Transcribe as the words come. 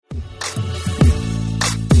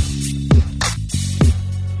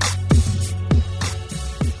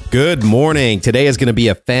Good morning. Today is going to be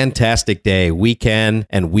a fantastic day. We can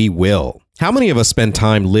and we will. How many of us spend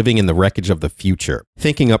time living in the wreckage of the future,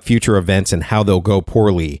 thinking up future events and how they'll go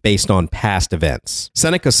poorly based on past events?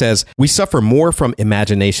 Seneca says, we suffer more from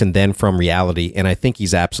imagination than from reality, and I think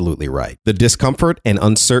he's absolutely right. The discomfort and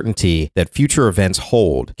uncertainty that future events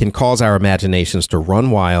hold can cause our imaginations to run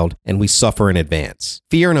wild, and we suffer in advance.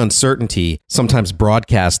 Fear and uncertainty sometimes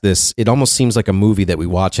broadcast this. It almost seems like a movie that we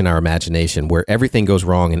watch in our imagination where everything goes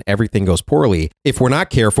wrong and everything goes poorly. If we're not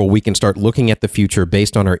careful, we can start looking at the future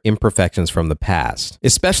based on our imperfections from the past,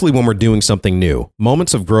 especially when we're doing something new.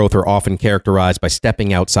 Moments of growth are often characterized by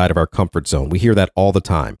stepping outside of our comfort zone. We hear that all the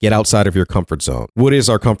time. Get outside of your comfort zone. What is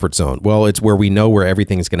our comfort zone? Well, it's where we know where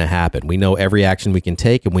everything is going to happen. We know every action we can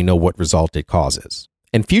take, and we know what result it causes.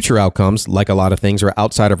 And future outcomes, like a lot of things, are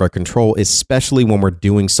outside of our control, especially when we're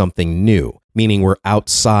doing something new, meaning we're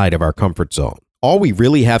outside of our comfort zone. All we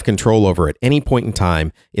really have control over at any point in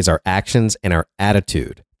time is our actions and our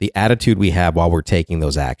attitude. The attitude we have while we're taking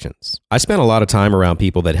those actions. I spent a lot of time around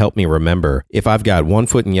people that help me remember if I've got 1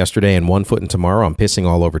 foot in yesterday and 1 foot in tomorrow, I'm pissing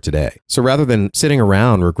all over today. So rather than sitting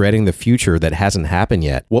around regretting the future that hasn't happened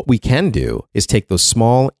yet, what we can do is take those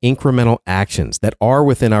small incremental actions that are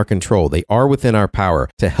within our control. They are within our power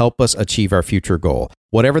to help us achieve our future goal.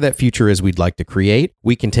 Whatever that future is we'd like to create,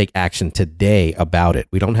 we can take action today about it.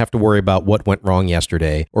 We don't have to worry about what went wrong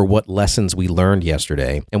yesterday or what lessons we learned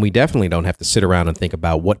yesterday. And we definitely don't have to sit around and think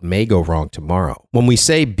about what may go wrong tomorrow. When we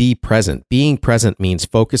say be present, being present means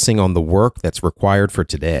focusing on the work that's required for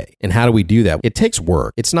today. And how do we do that? It takes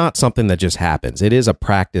work. It's not something that just happens. It is a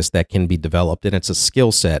practice that can be developed, and it's a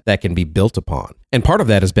skill set that can be built upon. And part of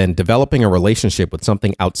that has been developing a relationship with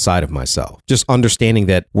something outside of myself. Just understanding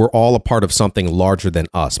that we're all a part of something larger than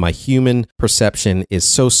us. My human perception is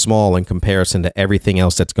so small in comparison to everything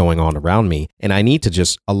else that's going on around me. And I need to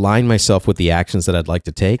just align myself with the actions that I'd like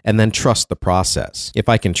to take and then trust the process. If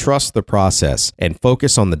I can trust the process and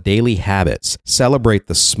focus on the daily habits, celebrate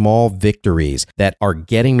the small victories that are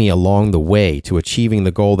getting me along the way to achieving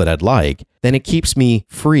the goal that I'd like, then it keeps me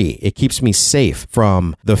free. It keeps me safe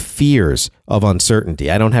from the fears of uncertainty.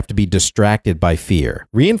 I don't have to be distracted by fear.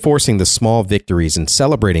 Reinforcing the small victories and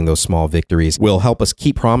celebrating those small victories will help us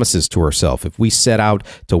keep promises to ourselves. If we set out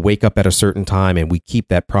to wake up at a certain time and we keep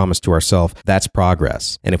that promise to ourselves, that's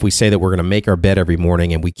progress. And if we say that we're going to make our bed every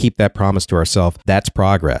morning and we keep that promise to ourselves, that's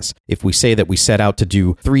progress. If we say that we set out to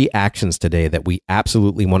do 3 actions today that we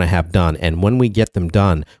absolutely want to have done, and when we get them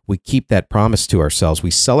done, we keep that promise to ourselves,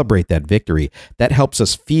 we celebrate that victory, that helps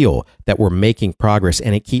us feel that we're making progress,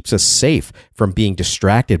 and it keeps us safe from being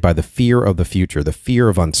distracted by the fear of the future, the fear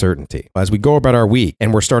of uncertainty. As we go about our week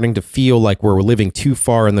and we're starting to feel like we're living too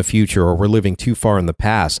far in the future or we're living too far in the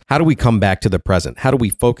past, how do we come back to the present? How do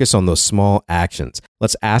we focus on those small actions?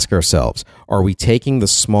 Let's ask ourselves, are we taking the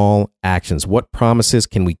small actions? What promises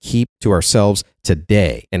can we keep to ourselves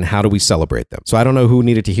today? And how do we celebrate them? So I don't know who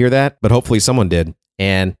needed to hear that, but hopefully someone did.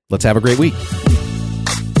 And let's have a great week.